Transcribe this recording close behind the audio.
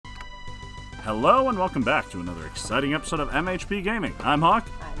Hello and welcome back to another exciting episode of MHP Gaming. I'm Hawk.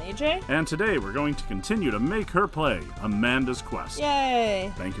 I'm AJ. And today we're going to continue to make her play Amanda's Quest.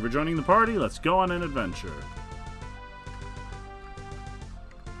 Yay! Thank you for joining the party. Let's go on an adventure.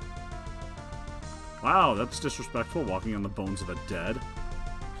 Wow, that's disrespectful, walking on the bones of the dead.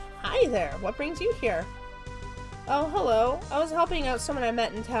 Hi there. What brings you here? Oh, hello. I was helping out someone I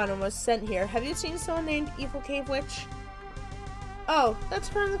met in town and was sent here. Have you seen someone named Evil Cave Witch? Oh, that's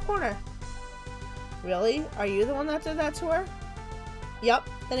her in the corner. Really? Are you the one that did that to her? Yup,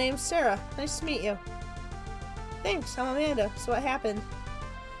 the name's Sarah. Nice to meet you. Thanks, I'm Amanda. So what happened?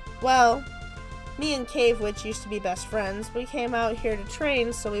 Well, me and Cave Witch used to be best friends. We came out here to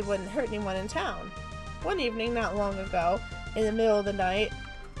train so we wouldn't hurt anyone in town. One evening, not long ago, in the middle of the night,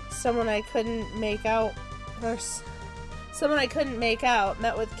 someone I couldn't make out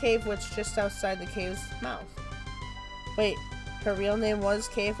met with Cave Witch just outside the cave's mouth. Wait, her real name was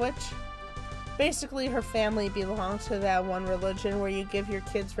Cave Witch? Basically, her family belonged to that one religion where you give your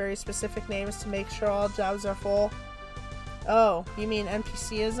kids very specific names to make sure all jobs are full. Oh, you mean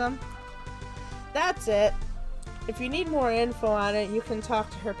NPCism? That's it. If you need more info on it, you can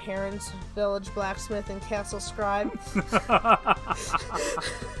talk to her parents, village blacksmith and castle scribe.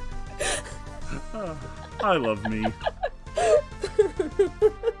 I love me.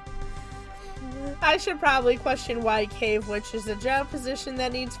 I should probably question why Cave Witch is a job position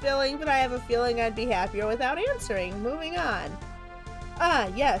that needs filling, but I have a feeling I'd be happier without answering. Moving on. Ah,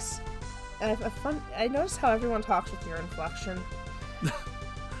 yes. I noticed how everyone talks with your inflection.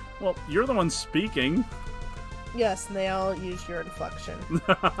 Well, you're the one speaking. Yes, and they all use your inflection.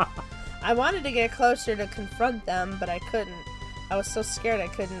 I wanted to get closer to confront them, but I couldn't. I was so scared I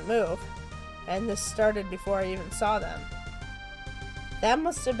couldn't move. And this started before I even saw them. That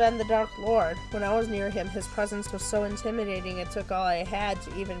must have been the Dark Lord. When I was near him, his presence was so intimidating it took all I had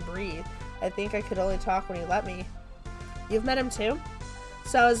to even breathe. I think I could only talk when he let me. You've met him too?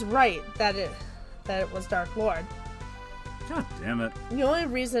 So I was right that it was Dark Lord. God damn it. The only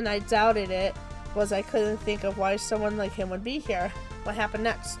reason I doubted it was I couldn't think of why someone like him would be here. What happened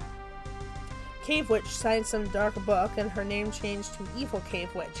next? Cave Witch signed some dark book and her name changed to Evil Cave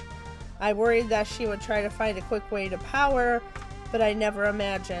Witch. I worried that she would try to find a quick way to power, but I never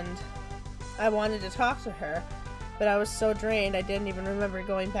imagined. I wanted to talk to her, but I was so drained I didn't even remember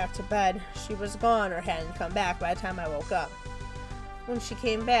going back to bed. She was gone or hadn't come back by the time I woke up. When she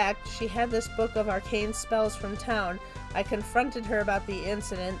came back, she had this book of arcane spells from town. I confronted her about the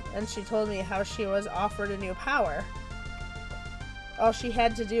incident, and she told me how she was offered a new power. All she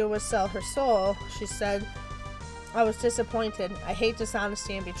had to do was sell her soul, she said. I was disappointed. I hate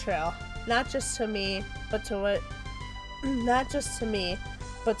dishonesty and betrayal. Not just to me, but to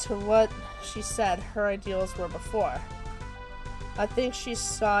what she said her ideals were before. I think she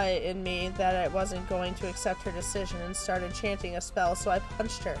saw it in me that I wasn't going to accept her decision and started chanting a spell, so I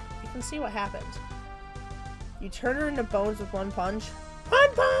punched her. You can see what happened. You turn her into bones with one punch? One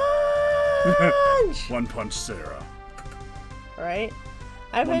punch! One punch Sarah. Alright?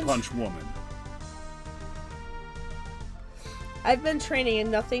 One punch woman. I've been training in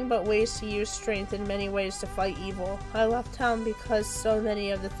nothing but ways to use strength in many ways to fight evil. I left town because so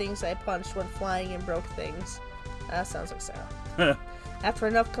many of the things I punched went flying and broke things. That sounds like Sarah. After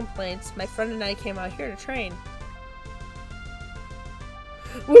enough complaints, my friend and I came out here to train.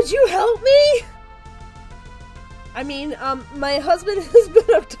 Would you help me? I mean, my husband has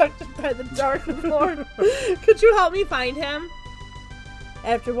been abducted by the Dark Lord. Could you help me find him?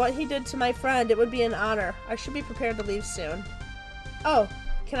 After what he did to my friend, it would be an honor. I should be prepared to leave soon. Oh,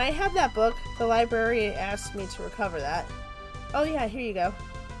 can I have that book? The library asked me to recover that. Oh yeah, here you go.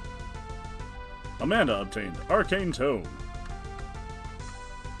 Amanda obtained Arcane Tome.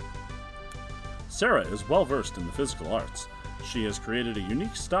 Sarah is well versed in the physical arts. She has created a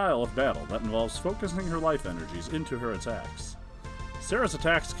unique style of battle that involves focusing her life energies into her attacks. Sarah's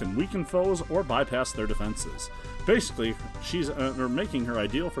attacks can weaken foes or bypass their defenses. Basically, she's making her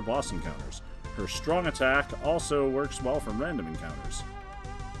ideal for boss encounters. Her strong attack also works well for random encounters.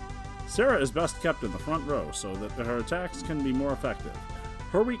 Sarah is best kept in the front row so that her attacks can be more effective.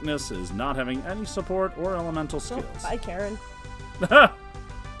 Her weakness is not having any support or elemental skills. Oh, bye, Karen.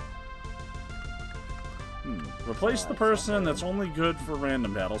 Replace the person that's only good for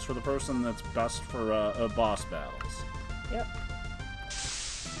random battles for the person that's best for boss battles. Yep.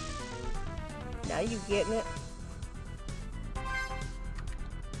 Now you getting it?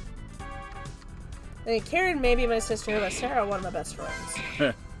 I mean, Karen may be my sister, but Sarah, one of my best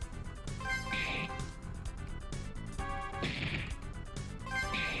friends.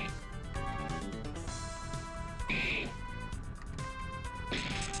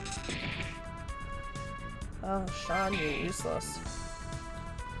 Oh, Sean, you're useless.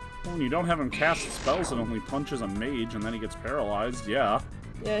 Well, when you don't have him cast spells and only punches a mage and then he gets paralyzed, yeah.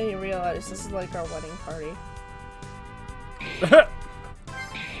 Yeah, you realize this is like our wedding party.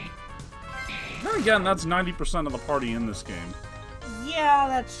 Then again, that's 90% of the party in this game. Yeah,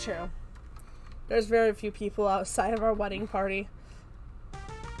 that's true. There's very few people outside of our wedding party.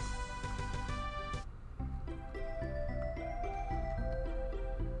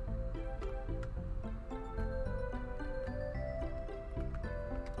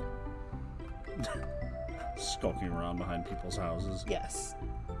 Skulking around behind people's houses. Yes.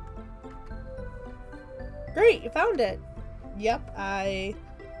 Great, you found it. Yep,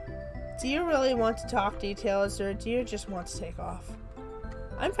 Do you really want to talk details, or do you just want to take off?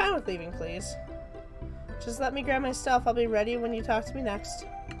 I'm fine with leaving, please. Just let me grab my stuff. I'll be ready when you talk to me next.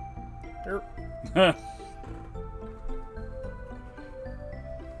 I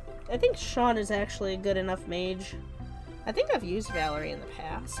think Sean is actually a good enough mage. I think I've used Valerie in the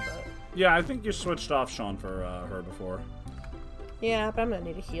past, but... Yeah, I think you switched off Sean for her before. Yeah, but I'm gonna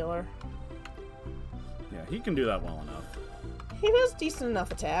need a healer. Yeah, he can do that well enough. He has decent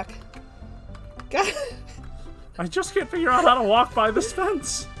enough attack. God. I just can't figure out how to walk by this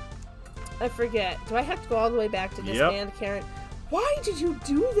fence. I forget. Do I have to go all the way back to disband Karen? Why did you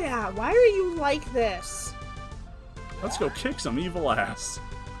do that? Why are you like this? Let's go kick some evil ass.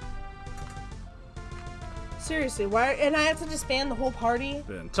 Seriously, why? And I have to disband the whole party?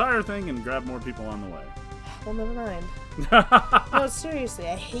 The entire thing and grab more people on the way. Well, never mind. No, seriously,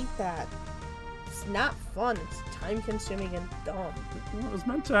 I hate that. It's not fun. It's time-consuming and dumb. Well, it was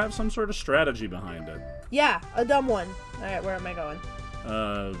meant to have some sort of strategy behind it. Yeah, a dumb one. Alright, where am I going?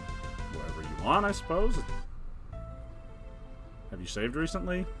 Wherever you want, I suppose. Have you saved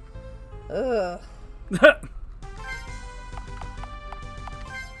recently? Ugh.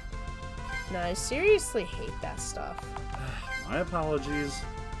 No, I seriously hate that stuff. My apologies.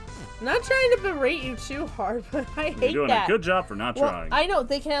 I'm not trying to berate you too hard, but I hate that. You're doing a good job for not trying. I know,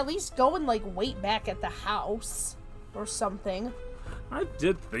 they can at least go and, like, wait back at the house. Or something. I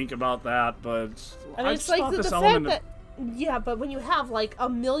did think about that, but... I mean, it's like the fact that... Yeah, but when you have, like,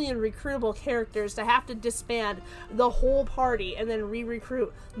 1 million recruitable characters to have to disband the whole party and then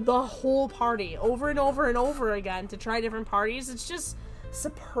re-recruit the whole party over and over and over again to try different parties, it's just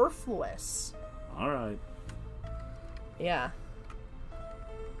superfluous. Alright. Yeah.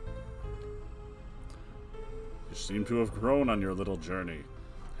 You seem to have grown on your little journey.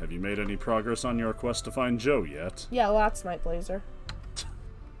 Have you made any progress on your quest to find Joe yet? Yeah, lots, Night Blazer.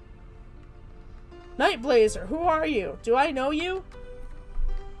 Night Blazer, who are you? Do I know you?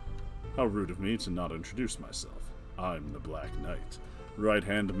 How rude of me to not introduce myself. I'm the Black Knight,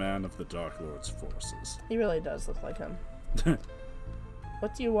 right-hand man of the Dark Lord's forces. He really does look like him.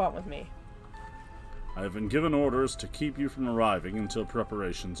 What do you want with me? I have been given orders to keep you from arriving until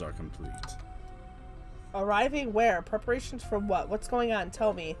preparations are complete. Arriving where? Preparations for what? What's going on?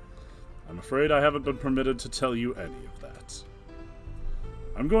 Tell me. I'm afraid I haven't been permitted to tell you any of that.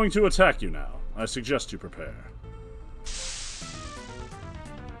 I'm going to attack you now. I suggest you prepare.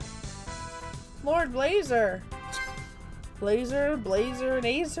 Lord Blazer. Blazer, and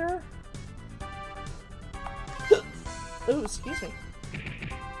Azer? Ooh, excuse me.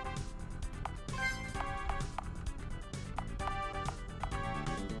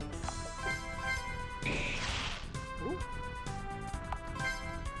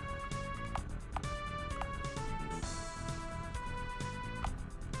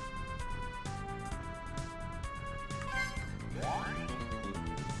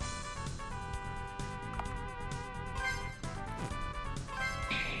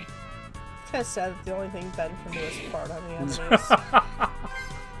 Kind of sad that the only thing Ben can do is fart on the enemies.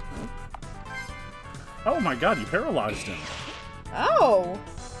 Oh my god, you paralyzed him. Oh!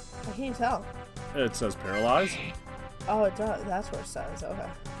 How can you tell? It says paralyzed. Oh, it does. That's what it says. Okay.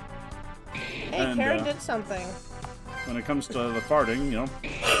 Hey, And, Karen did something. When it comes to the farting, you know,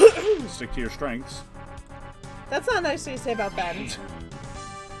 stick to your strengths. That's not nice to say about Ben.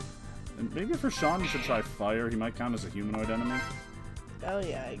 And maybe for Sean, you should try fire. He might count as a humanoid enemy. Oh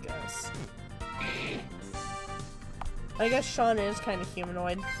yeah, I guess. I guess Sean is kind of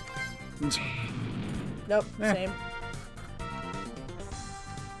humanoid. Nope, same.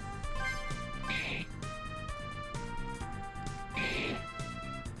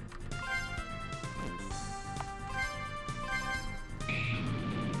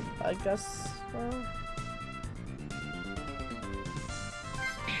 I guess.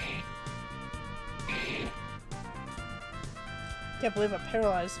 Can't believe I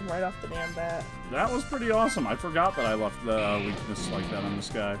paralyzed him right off the damn bat. That was pretty awesome. I forgot that I left the weakness like that on this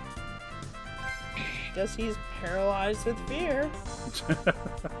guy. Guess he's paralyzed with fear.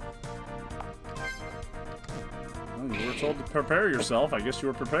 Well, you were told to prepare yourself. I guess you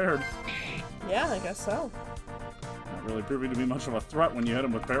were prepared. Yeah, I guess so. Not really proving to be much of a threat when you hit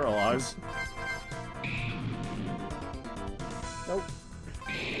him with paralyze. Nope.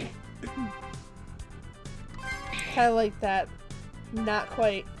 Kind of like that not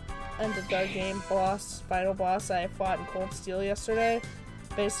quite end of the game final boss I fought in Cold Steel yesterday.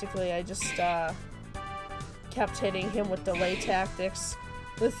 Basically, I just kept hitting him with delay tactics.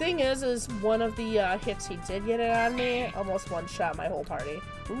 The thing is one of the hits he did get it on me almost one-shot my whole party.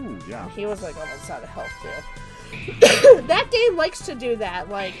 Ooh, yeah. He was like almost out of health too. That game likes to do that.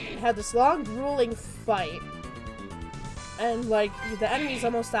 Like, had this long, grueling fight, and like the enemy's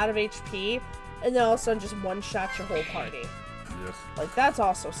almost out of HP, and then all of a sudden just one-shot your whole party. Yes. Like, that's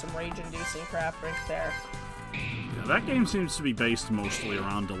also some rage-inducing crap right there. Yeah, that game seems to be based mostly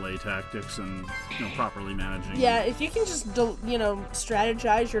around delay tactics and, you know, properly managing. Yeah, if you can just, you know,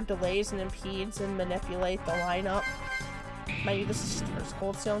 strategize your delays and impedes and manipulate the lineup. Maybe this is just the first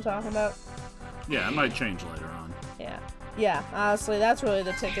Cold Steel I'm talking about. Yeah, it might change later on. Yeah. Yeah, honestly, that's really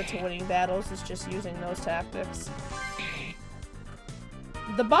the ticket to winning battles, is just using those tactics.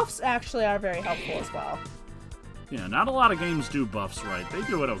 The buffs actually are very helpful as well. Yeah, not a lot of games do buffs right. They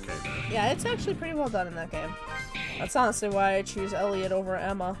do it okay there. Yeah, it's actually pretty well done in that game. That's honestly why I choose Elliot over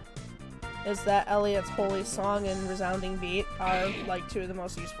Emma. Is that Elliot's holy song and resounding beat are like two of the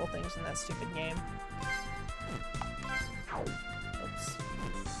most useful things in that stupid game. Oops.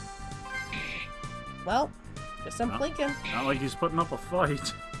 Well, guess I'm blinking. Not like he's putting up a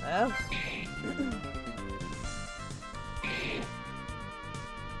fight. Well.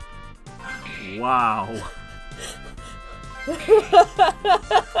 Wow.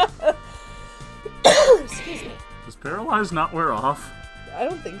 Excuse me. Does paralyze not wear off? I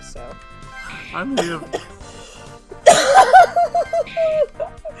don't think so. I may have...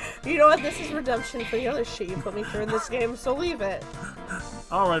 You know what? This is redemption for the other shit you put me through in this game, so leave it.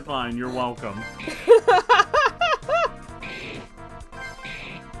 Alright, fine. You're welcome.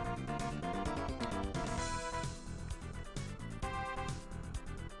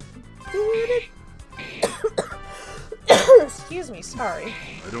 Excuse me, sorry.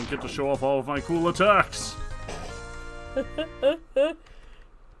 I don't get to show off all of my cool attacks.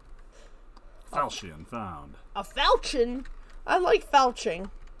 Falchion found. A falchion? I like felching.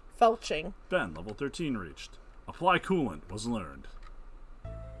 Felching. Ben, level 13 reached. Apply coolant was learned.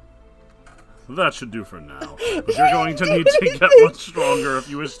 That should do for now, but you're going to need to get much stronger if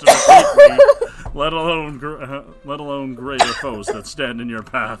you wish to defeat me, let alone greater foes that stand in your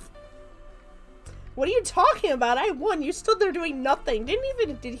path. What are you talking about? I won. You stood there doing nothing. Did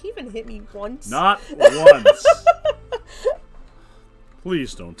he even hit me once? Not once.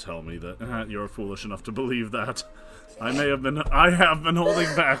 Please don't tell me that you're foolish enough to believe that. I have been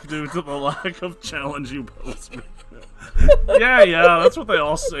holding back due to the lack of challenge you posed me. Yeah, that's what they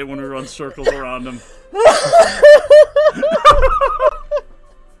all say when we run circles around them.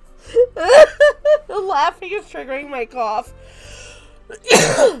 Laughing is triggering my cough.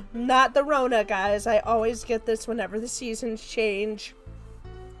 Not the Rona, guys. I always get this whenever the seasons change.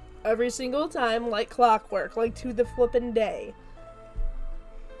 Every single time, like clockwork, like to the flippin' day.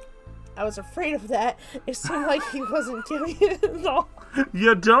 I was afraid of that. It seemed like he wasn't doing it at all.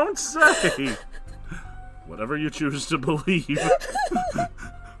 You don't say! Whatever you choose to believe.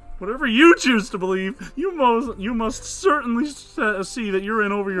 Whatever you choose to believe, you must certainly see that you're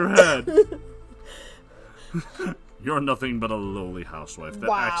in over your head. You're nothing but a lowly housewife that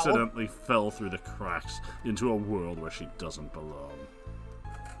accidentally fell through the cracks into a world where she doesn't belong.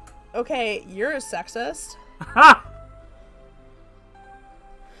 Okay, you're a sexist. Ha!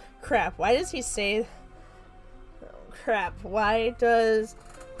 Crap, why does he say... Oh, crap, why does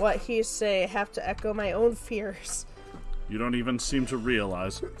what he say have to echo my own fears? You don't even seem to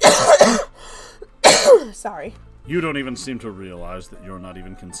realize... Sorry. You don't even seem to realize that you're not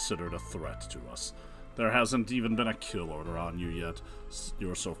even considered a threat to us. There hasn't even been a kill order on you yet.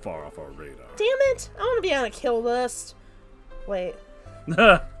 You're so far off our radar. Damn it! I want to be on a kill list. Wait.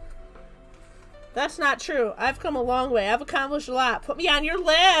 That's not true. I've come a long way. I've accomplished a lot. Put me on your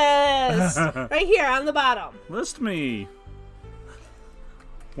list! Right here, on the bottom. List me!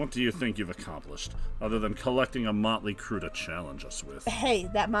 What do you think you've accomplished, other than collecting a motley crew to challenge us with? Hey,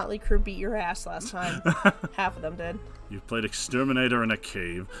 that motley crew beat your ass last time. Half of them did. You played exterminator in a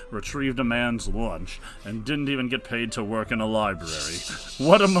cave, retrieved a man's lunch, and didn't even get paid to work in a library.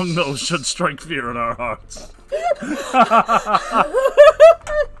 What among those should strike fear in our hearts?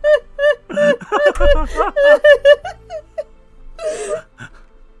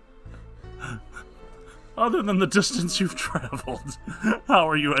 Other than the distance you've traveled, how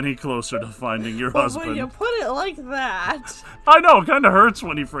are you any closer to finding your Well, husband? when you put it like that... I know, it kind of hurts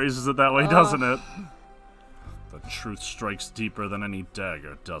when he phrases it that way, doesn't it? The truth strikes deeper than any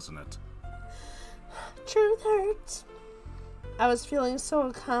dagger, doesn't it? Truth hurts. I was feeling so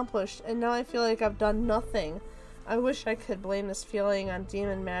accomplished, and now I feel like I've done nothing. I wish I could blame this feeling on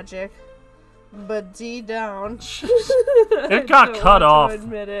demon magic. But D down. It got cut off. To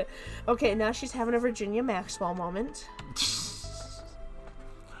admit it. Okay, now she's having a Virginia Maxwell moment.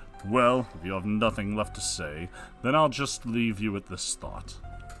 Well, if you have nothing left to say, then I'll just leave you with this thought.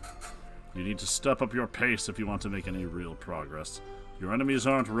 You need to step up your pace if you want to make any real progress. Your enemies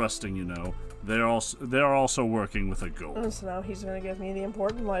aren't resting, you know. They're also working with a goal. So now he's gonna give me the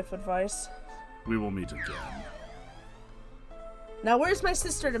important life advice. We will meet again. Now where's my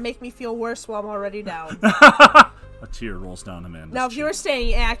sister to make me feel worse while I'm already down? A tear rolls down Amanda's Now if you were cheek.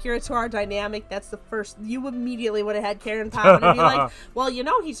 staying accurate to our dynamic, that's the first... You immediately would have had Karen pop and be like, well, you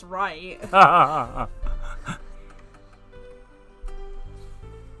know he's right.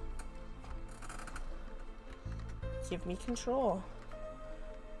 Give me control.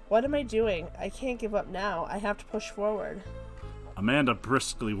 What am I doing? I can't give up now. I have to push forward. Amanda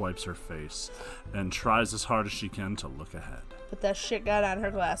briskly wipes her face and tries as hard as she can to look ahead. But that shit got on her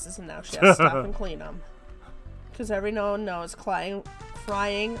glasses and now she has to stop and clean them. Because everyone knows crying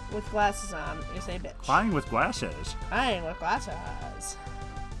with glasses on is a bitch. Crying with glasses? Crying with glasses.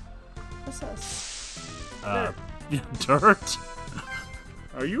 What's this? Dirt. Yeah, dirt?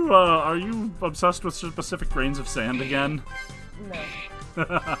 Are you obsessed with specific grains of sand again? No.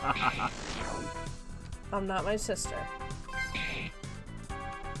 I'm not my sister.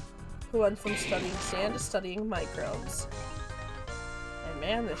 Who went from studying sand to studying microbes. And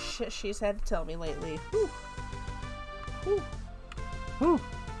man, the shit she's had to tell me lately. Whew. Whew. Whew.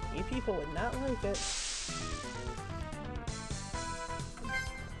 You people would not like it.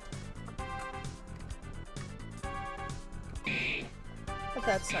 But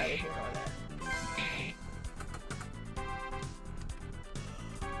that's neither here nor there.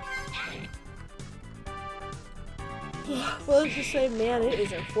 Well, let's just say, man, it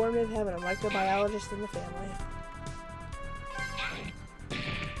is informative having a microbiologist in the family.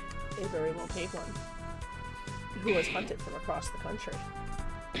 A very well-paid one. Who was hunted from across the country.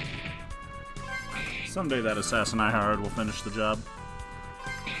 Someday that assassin I hired will finish the job.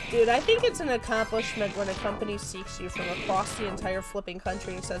 Dude, I think it's an accomplishment when a company seeks you from across the entire flipping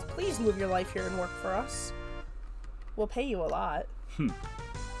country and says, please move your life here and work for us. We'll pay you a lot.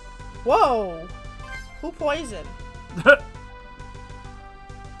 Whoa! Who poisoned?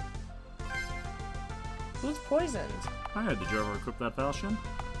 Who's poisoned? Hi, did you ever equip that falchion?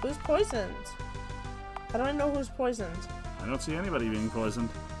 Who's poisoned? How do I know who's poisoned? I don't see anybody being poisoned.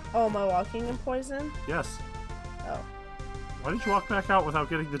 Oh, am I walking in poison? Yes. Oh. Why did you walk back out without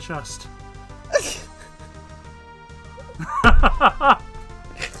getting the chest?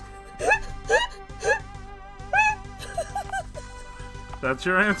 That's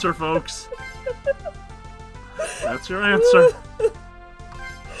your answer, folks. That's your answer.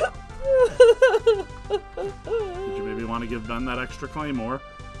 Did you maybe want to give Ben that extra claymore?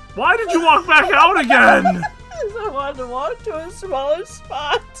 Why did you walk back out again? Because I wanted to walk to a smaller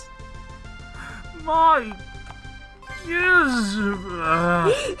spot. My... Yes.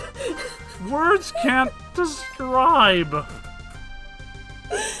 Words can't describe.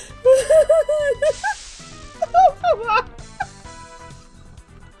 Oh, come on.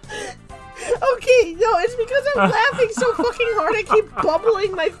 Okay, no, it's because I'm laughing so fucking hard I keep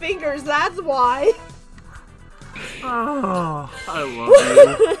bubbling my fingers, that's why. Oh, I love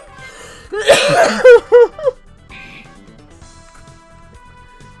you.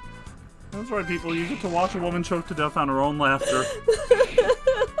 That's right, people. You get to watch a woman choke to death on her own laughter.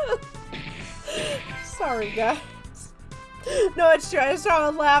 Sorry, guys. No, it's true. I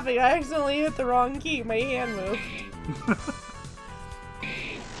started laughing. I accidentally hit the wrong key. My hand moved.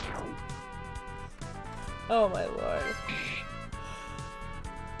 Oh, my lord.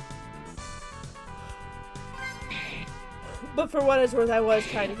 But for what it's worth, I was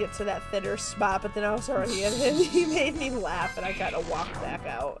trying to get to that thinner spot, but then I was already in him. He made me laugh, and I kind of walked back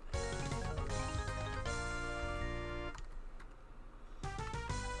out.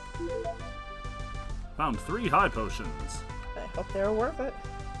 Found 3 high potions. I hope they were worth it.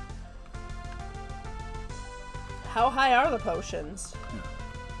 How high are the potions? Yeah.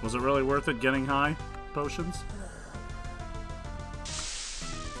 Was it really worth it getting high potions?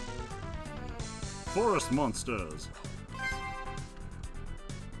 Forest monsters.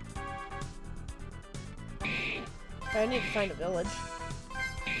 I need to find a village.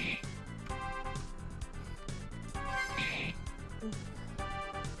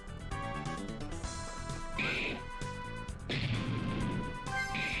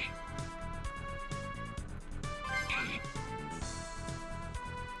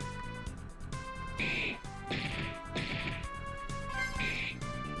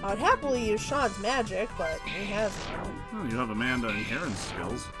 I would happily use Sean's magic, but he has none. Well, you have Amanda and Karen's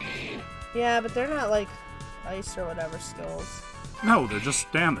skills. Yeah, but they're not like ice or whatever skills. No, they're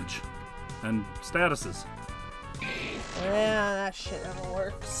just damage. And statuses. Yeah, that shit never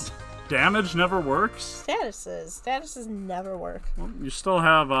works. Damage never works? Statuses never work. Well, you still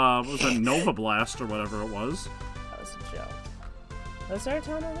have, what was it, Nova Blast or whatever it was. That was a joke. Was there a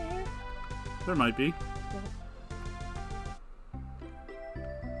town over here? There might be.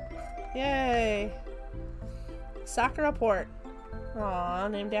 Yay! Sakura Port. Aw,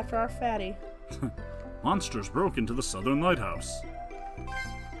 named after our fatty. Monsters broke into the southern lighthouse.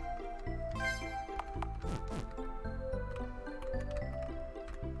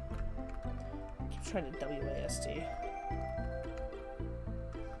 Keep trying to WASD.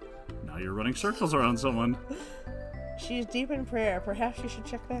 Now you're running circles around someone. She's deep in prayer. Perhaps you should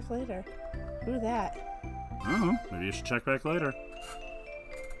check back later. Who that? I don't know. Maybe you should check back later.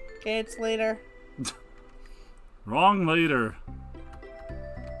 Okay, it's later. Wrong later.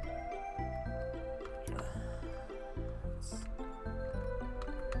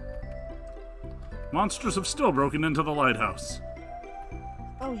 Monsters have still broken into the lighthouse.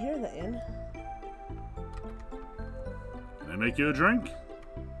 Oh, here the inn. Can I make you a drink?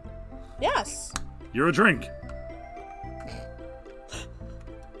 Yes! You're a drink.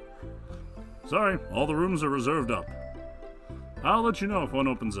 Sorry, all the rooms are reserved up. I'll let you know if one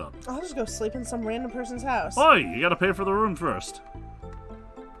opens up. I'll just go sleep in some random person's house. Oi, you gotta pay for the room first.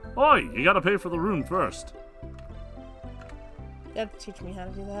 Oi, you gotta pay for the room first. You have to teach me how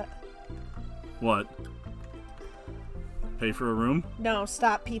to do that. What? Pay for a room? No,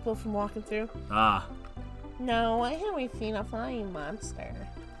 stop people from walking through. Ah. No, I haven't seen a flying monster.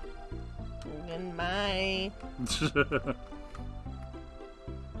 Goodbye.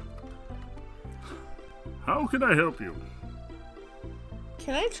 How can I help you?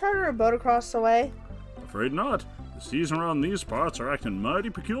 Can I charter a boat across the way? Afraid not. The seas around these parts are acting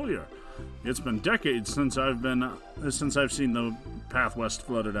mighty peculiar. It's been decades since I've seen the path west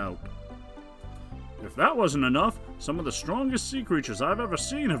flooded out. If that wasn't enough, some of the strongest sea creatures I've ever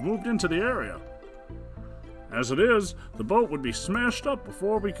seen have moved into the area. As it is, the boat would be smashed up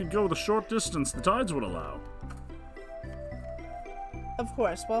before we could go the short distance the tides would allow. Of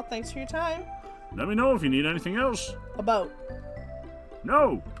course. Well, thanks for your time. Let me know if you need anything else. A boat.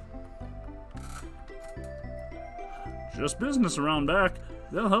 No! Just business around back.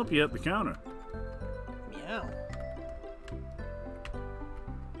 They'll help you at the counter. Meow.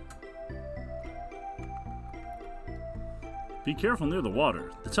 Be careful near the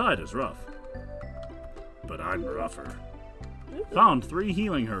water. The tide is rough. But I'm rougher. Found 3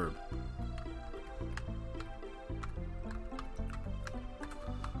 healing herb.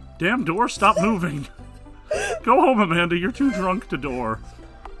 Damn door, stop moving. Go home, Amanda. You're too drunk to door.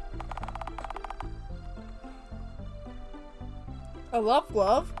 A love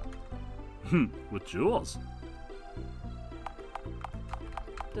glove? With jewels.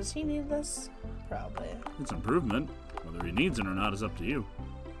 Does he need this? Probably. It's improvement. Whether he needs it or not is up to you.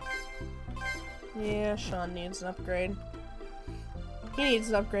 Yeah, Sean needs an upgrade. He needs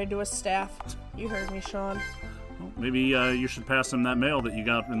an upgrade to his staff. You heard me, Sean. Well, maybe you should pass him that mail that you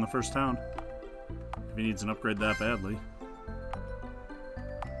got in the first town. If he needs an upgrade that badly.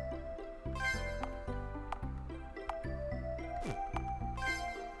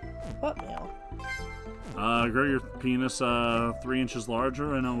 What mail? Grow your penis 3 inches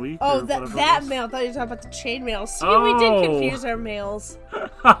larger in a week. Oh, or that mail. I thought you were talking about the chain mail. See, we did confuse our mails.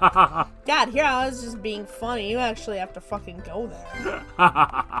 God, here I was just being funny. You actually have to fucking go there.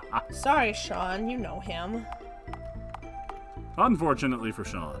 Sorry, Sean. You know him. Unfortunately for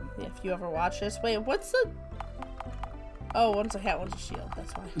Sean. If you ever watch this. Wait, what's the... Oh, one's a hat, one's a shield.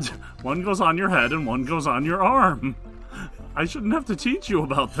 That's why. One goes on your head and one goes on your arm. I shouldn't have to teach you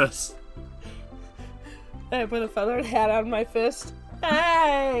about this. I put a feathered hat on my fist.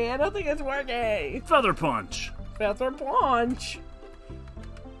 Hey, I don't think it's working. Feather punch. Feather punch.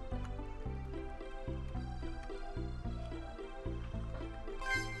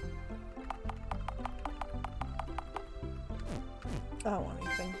 I don't want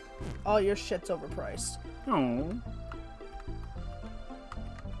anything. All your shit's overpriced. Oh.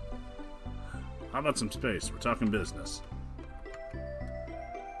 How about some space? We're talking business.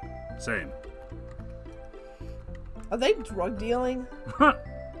 Same. Are they drug dealing?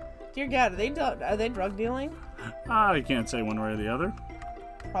 Dear God, are they drug dealing? I can't say one way or the other.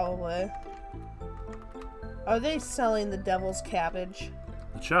 Probably. Are they selling the devil's cabbage?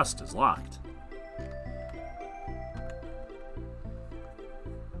 The chest is locked.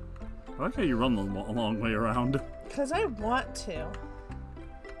 I like how you run the long way around. Because I want to.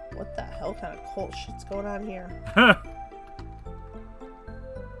 What the hell kind of cult shit's going on here?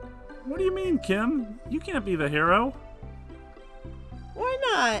 What do you mean, Kim? You can't be the hero. Why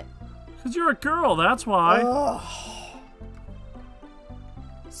not? Because you're a girl, that's why. Ugh.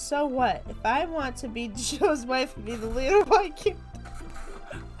 So what? If I want to be Joe's wife and be the leader, why can't...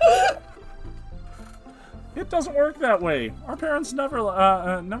 It doesn't work that way. Our parents never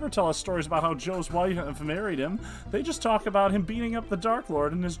tell us stories about how Joe's wife married him. They just talk about him beating up the Dark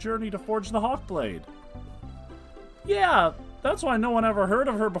Lord in his journey to forge the Hawkblade. Yeah, that's why no one ever heard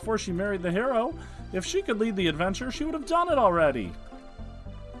of her before she married the hero. If she could lead the adventure, she would have done it already.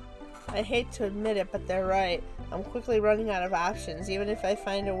 I hate to admit it, but they're right. I'm quickly running out of options. Even if I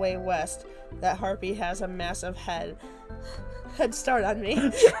find a way west, that harpy has a massive head start on me.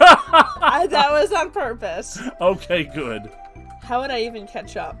 That was on purpose. Okay, good. How would I even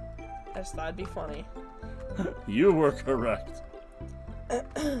catch up? I just thought it'd be funny. You were correct.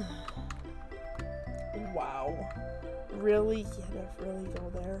 Wow. Really? You had to really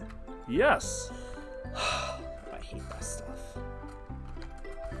go there? Yes. I hate that stuff.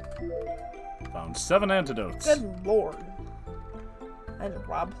 Found 7 antidotes. Good lord. I had to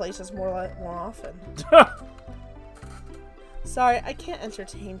rob places more often. Sorry, I can't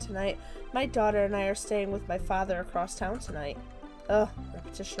entertain tonight. My daughter and I are staying with my father across town tonight. Ugh,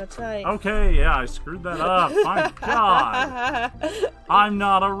 repetition of tonight. Okay, yeah, I screwed that up. My God. I'm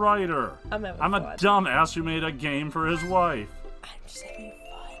not a writer. I'm a dumbass who made a game for his wife. I'm just having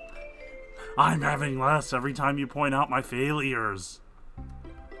fun. I'm having less every time you point out my failures.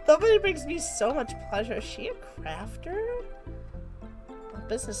 Nobody brings me so much pleasure. Is she a crafter? Well,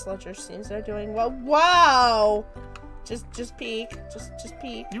 business ledger seems they're doing well. Wow! Just peek. Just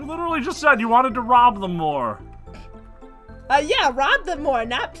peek. You literally just said you wanted to rob them more. Yeah, rob them more,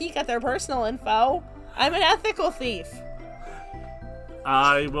 not peek at their personal info. I'm an ethical thief.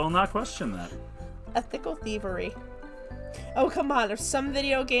 I will not question that. Ethical thievery. Oh, come on. If some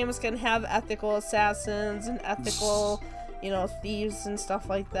video games can have ethical assassins and ethical, you know, thieves and stuff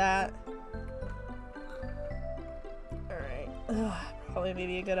like that. Alright. Probably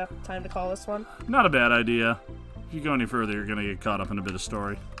maybe a good time to call this one. Not a bad idea. If you go any further, you're gonna get caught up in a bit of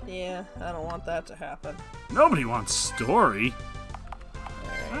story. Yeah, I don't want that to happen. Nobody wants story.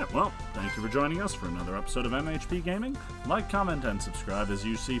 Alright, well, thank you for joining us for another episode of MHP Gaming. Like, comment, and subscribe as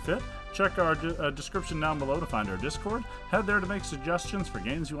you see fit. Check our description down below to find our Discord. Head there to make suggestions for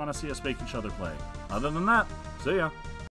games you want to see us make each other play. Other than that, see ya.